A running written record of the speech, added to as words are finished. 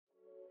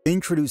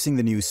Introducing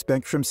the new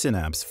Spektrum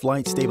Synapse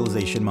Flight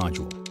Stabilization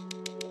Module.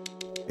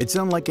 It's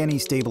unlike any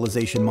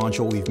stabilization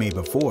module we've made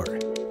before,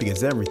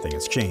 because everything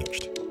has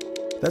changed.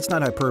 That's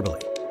not hyperbole.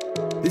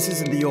 This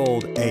isn't the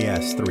old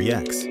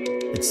AS3X.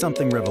 It's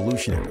something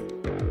revolutionary.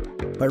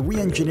 By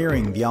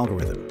re-engineering the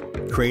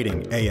algorithm,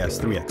 creating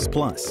AS3X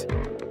Plus,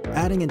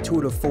 adding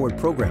intuitive forward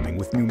programming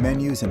with new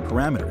menus and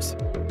parameters,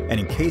 and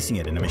encasing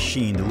it in a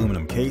machined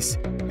aluminum case,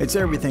 it's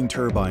everything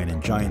turbine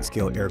and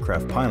giant-scale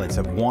aircraft pilots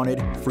have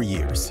wanted for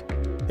years.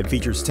 It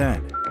features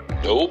 10.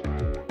 Nope.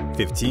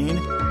 15.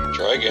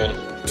 Try again.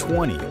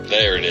 20.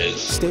 There it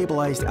is.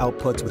 Stabilized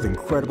outputs with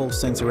incredible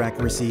sensor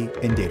accuracy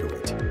and data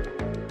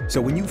rate. So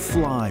when you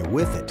fly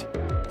with it,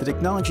 the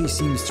technology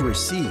seems to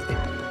recede,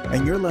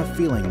 and you're left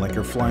feeling like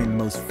you're flying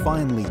the most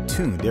finely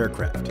tuned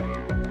aircraft.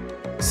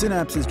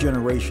 Synapse is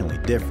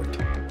generationally different,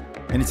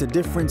 and it's a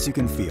difference you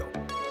can feel.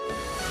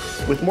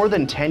 With more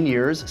than 10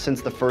 years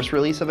since the first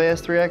release of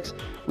AS3X,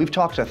 we've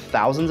talked to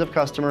thousands of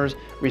customers,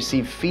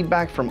 received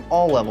feedback from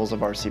all levels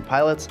of RC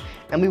pilots,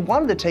 and we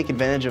wanted to take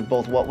advantage of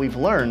both what we've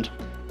learned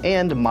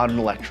and modern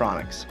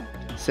electronics.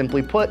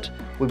 Simply put,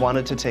 we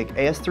wanted to take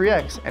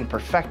AS3X and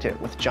perfect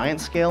it with giant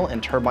scale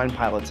and turbine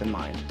pilots in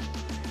mind.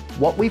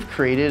 What we've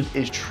created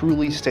is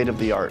truly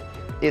state-of-the-art.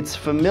 It's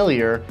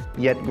familiar,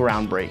 yet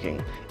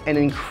groundbreaking, and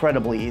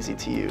incredibly easy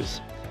to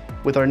use.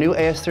 With our new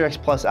AS3X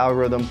Plus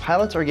algorithm,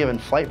 pilots are given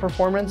flight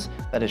performance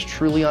that is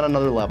truly on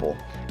another level,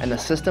 and the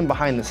system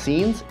behind the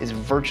scenes is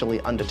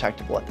virtually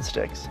undetectable at the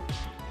sticks.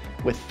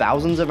 With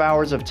thousands of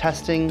hours of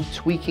testing,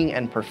 tweaking,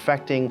 and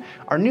perfecting,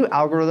 our new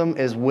algorithm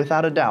is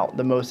without a doubt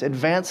the most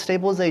advanced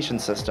stabilization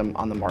system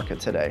on the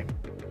market today.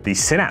 The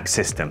Synapse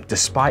system,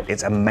 despite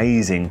its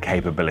amazing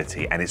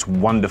capability and its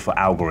wonderful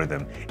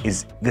algorithm,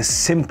 is the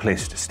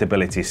simplest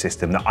stability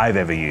system that I've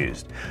ever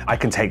used. I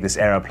can take this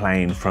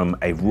aeroplane from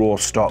a raw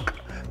stock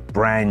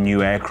brand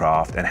new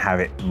aircraft and have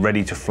it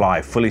ready to fly,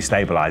 fully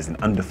stabilized in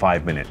under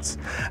 5 minutes.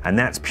 And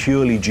that's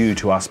purely due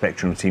to our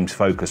Spektrum team's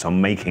focus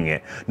on making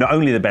it not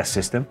only the best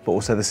system, but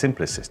also the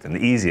simplest system, the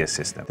easiest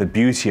system. The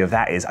beauty of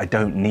that is I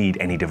don't need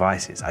any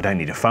devices. I don't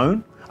need a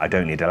phone, I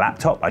don't need a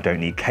laptop, I don't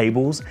need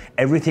cables.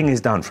 Everything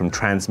is done from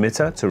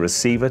transmitter to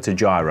receiver to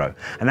gyro.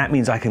 And that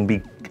means I can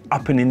be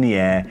up and in the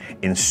air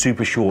in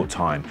super short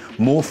time.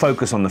 More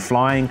focus on the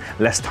flying,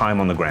 less time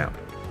on the ground.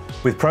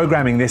 With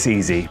programming this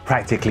easy,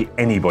 practically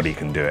anybody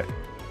can do it.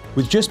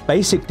 With just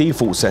basic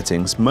default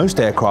settings, most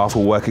aircraft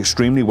will work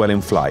extremely well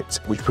in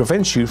flight, which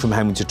prevents you from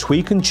having to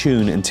tweak and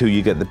tune until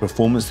you get the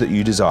performance that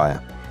you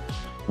desire.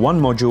 One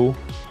module,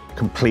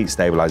 complete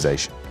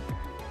stabilization.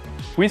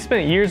 We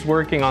spent years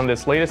working on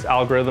this latest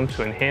algorithm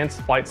to enhance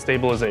flight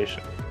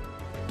stabilization.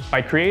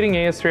 By creating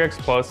AS3X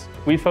Plus,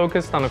 we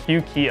focused on a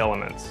few key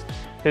elements.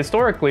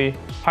 Historically,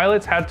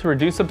 pilots had to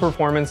reduce the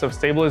performance of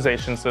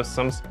stabilization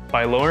systems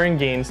by lowering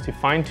gains to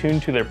fine-tune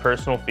to their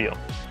personal feel.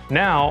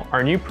 Now,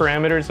 our new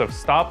parameters of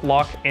stop,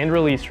 lock, and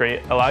release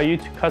rate allow you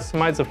to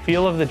customize the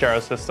feel of the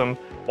gyro system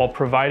while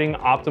providing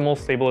optimal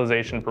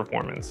stabilization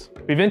performance.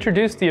 We've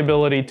introduced the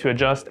ability to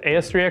adjust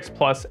AS3X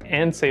Plus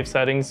and safe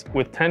settings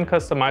with 10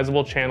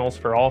 customizable channels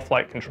for all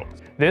flight controls.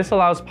 This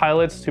allows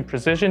pilots to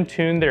precision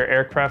tune their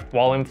aircraft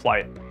while in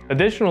flight.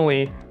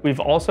 Additionally,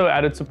 we've also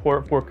added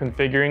support for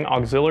configuring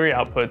auxiliary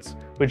outputs,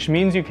 which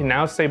means you can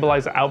now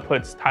stabilize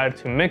outputs tied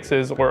to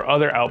mixes or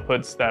other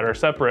outputs that are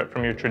separate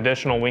from your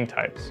traditional wing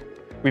types.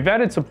 We've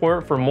added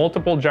support for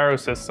multiple gyro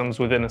systems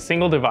within a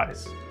single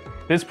device.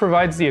 This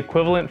provides the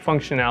equivalent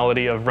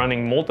functionality of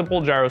running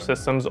multiple gyro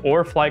systems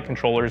or flight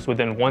controllers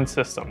within one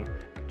system.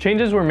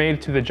 Changes were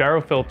made to the gyro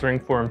filtering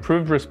for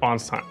improved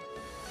response time.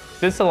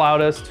 This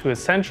allowed us to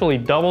essentially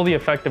double the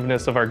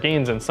effectiveness of our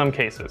gains in some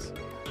cases.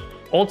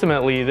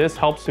 Ultimately, this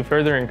helps to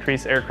further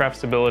increase aircraft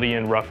stability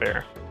in rough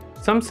air.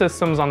 Some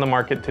systems on the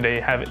market today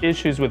have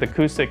issues with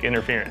acoustic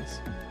interference.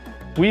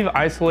 We've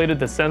isolated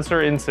the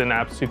sensor in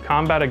Synapse to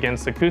combat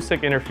against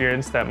acoustic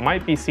interference that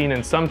might be seen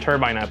in some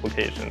turbine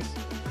applications.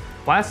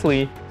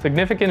 Lastly,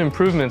 significant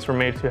improvements were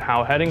made to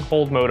how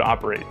heading-hold mode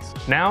operates.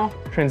 Now,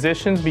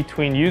 transitions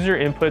between user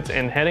inputs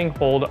and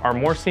heading-hold are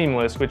more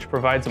seamless, which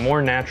provides a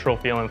more natural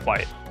feel in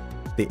flight.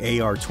 The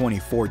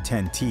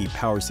AR20410T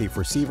PowerSafe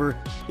receiver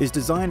is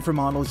designed for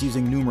models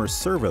using numerous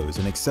servos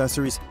and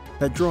accessories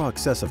that draw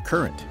excessive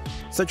current,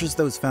 such as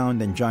those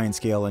found in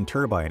giant-scale and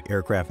turbine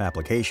aircraft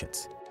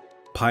applications.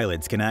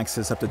 Pilots can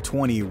access up to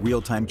 20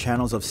 real-time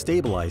channels of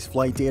stabilized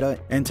flight data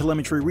and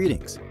telemetry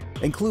readings,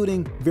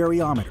 including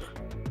variometer,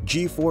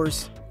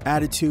 G-force,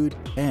 attitude,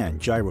 and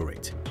gyro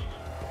rate.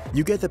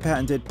 You get the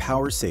patented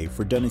PowerSafe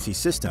redundancy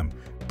system,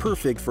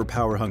 perfect for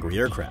power-hungry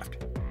aircraft.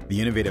 The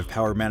innovative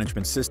power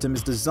management system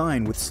is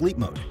designed with sleep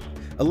mode,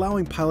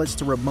 allowing pilots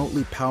to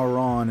remotely power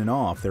on and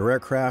off their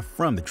aircraft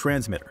from the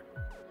transmitter.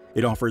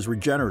 It offers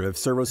regenerative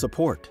servo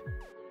support.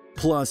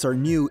 Plus, our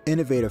new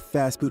innovative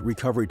fast boot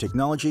recovery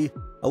technology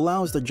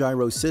allows the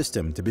gyro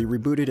system to be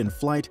rebooted in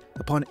flight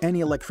upon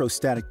any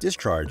electrostatic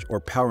discharge or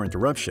power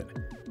interruption,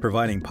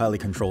 providing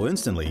pilot control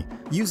instantly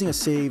using a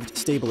saved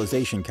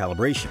stabilization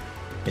calibration,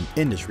 an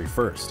industry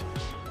first.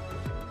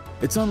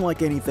 It's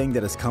unlike anything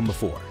that has come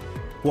before.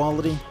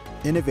 Quality,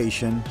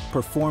 Innovation,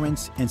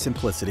 performance, and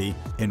simplicity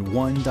in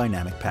one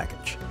dynamic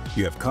package.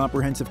 You have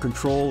comprehensive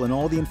control and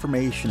all the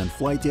information and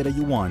flight data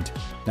you want,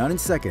 not in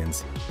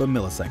seconds, but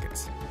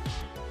milliseconds.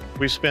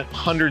 We've spent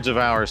hundreds of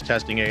hours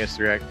testing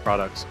AS3X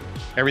products,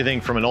 everything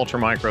from an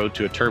ultramicro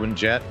to a turbine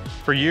jet.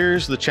 For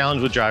years, the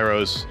challenge with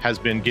gyros has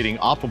been getting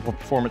optimal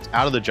performance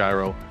out of the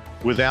gyro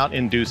without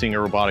inducing a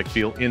robotic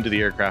feel into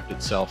the aircraft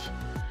itself.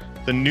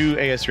 The new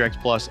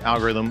AS3X Plus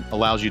algorithm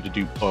allows you to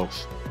do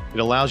both. It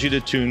allows you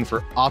to tune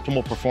for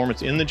optimal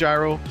performance in the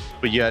gyro,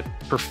 but yet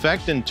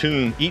perfect and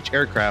tune each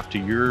aircraft to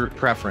your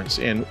preference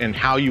and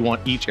how you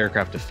want each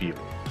aircraft to feel.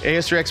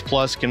 AS3X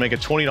Plus can make a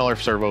 $20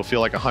 servo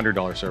feel like a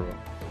 $100 servo.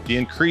 The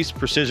increased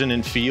precision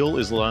and feel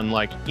is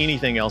unlike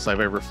anything else I've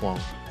ever flown.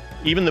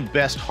 Even the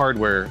best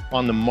hardware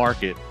on the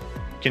market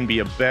can be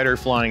a better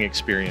flying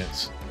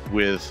experience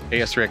with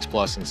AS3X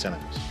Plus and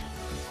Synapse.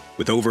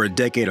 With over a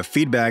decade of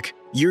feedback,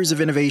 years of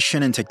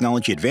innovation and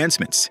technology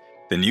advancements,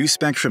 the new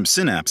Spektrum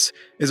Synapse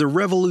is a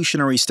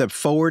revolutionary step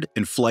forward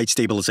in flight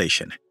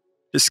stabilization.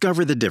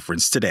 Discover the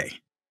difference today.